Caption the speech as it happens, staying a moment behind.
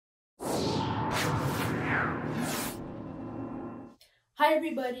Hi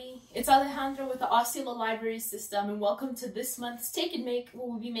everybody, it's Alejandra with the Osceola Library System and welcome to this month's Take and Make where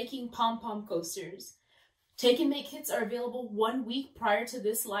we'll be making pom-pom coasters. Take and Make kits are available 1 week prior to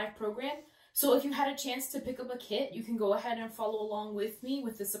this live program, so if you had a chance to pick up a kit, you can go ahead and follow along with me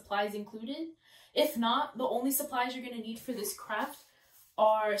with the supplies included. If not, the only supplies you're going to need for this craft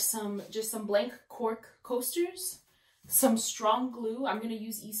are just some blank cork coasters, some strong glue. I'm going to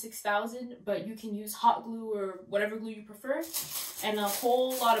use E6000, but you can use hot glue or whatever glue you prefer, and a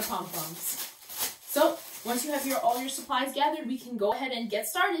whole lot of pom-poms. So once you have all your supplies gathered, we can go ahead and get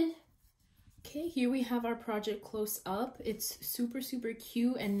started. Okay, here we have our project close up. It's super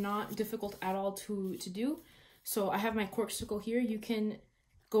cute and not difficult at all to do. So I have my cork circle here. You can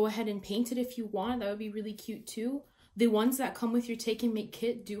go ahead and paint it if you want. That would be really cute too. The ones that come with your Take and Make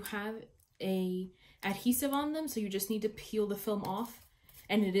kit do have a adhesive on them, so you just need to peel the film off,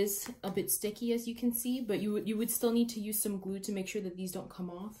 and it is a bit sticky as you can see, but you would still need to use some glue to make sure that these don't come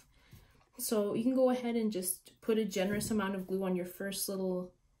off. So you can go ahead and just put a generous amount of glue on your first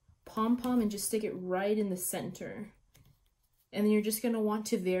little pom-pom and just stick it right in the center, and then you're just going to want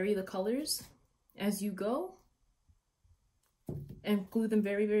to vary the colors as you go and glue them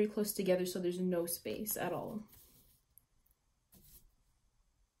very close together so there's no space at all.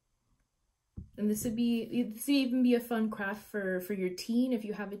 And this would even be a fun craft for your teen if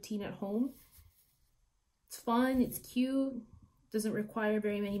you have a teen at home. It's fun, it's cute, doesn't require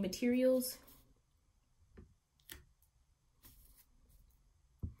very many materials.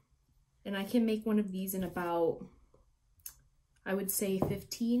 And I can make one of these in about, I would say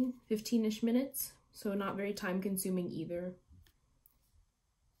 15-ish minutes. So not very time consuming either.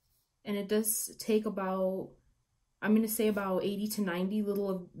 And it does take about, I'm going to say about 80 to 90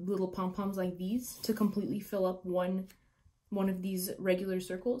 little pom-poms like these to completely fill up one of these regular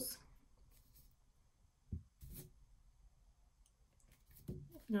circles.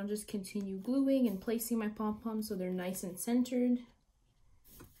 And I'll just continue gluing and placing my pom-poms so they're nice and centered.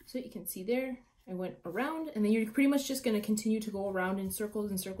 So you can see there, I went around, and then you're pretty much just going to continue to go around in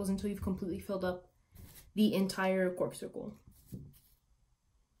circles and circles until you've completely filled up the entire cork circle.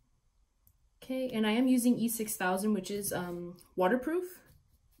 Okay, and I am using E6000, which is waterproof.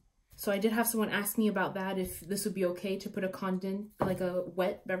 So I did have someone ask me about that, if this would be okay to put a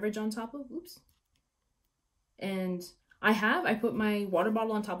wet beverage on top of, oops. And I put my water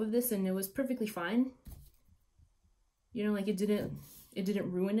bottle on top of this and it was perfectly fine. You know, like it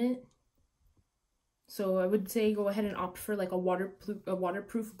didn't ruin it. So I would say go ahead and opt for like a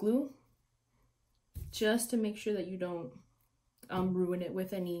waterproof glue, just to make sure that you don't ruin it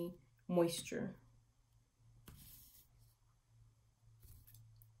with any moisture.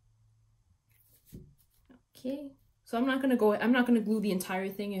 Okay, so I'm not gonna glue the entire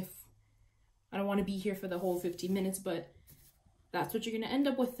thing if I don't want to be here for the whole 15 minutes, but that's what you're gonna end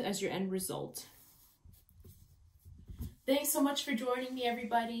up with as your end result. Thanks so much for joining me,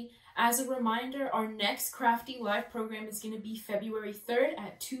 everybody. As a reminder, our next Crafty Live program is going to be February 3rd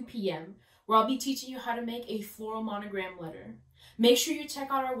at 2 p.m. where I'll be teaching you how to make a floral monogram letter. Make sure you check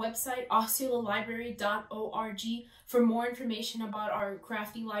out our website, osceolalibrary.org, for more information about our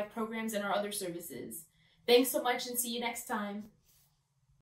Crafty Live programs and our other services. Thanks so much and see you next time.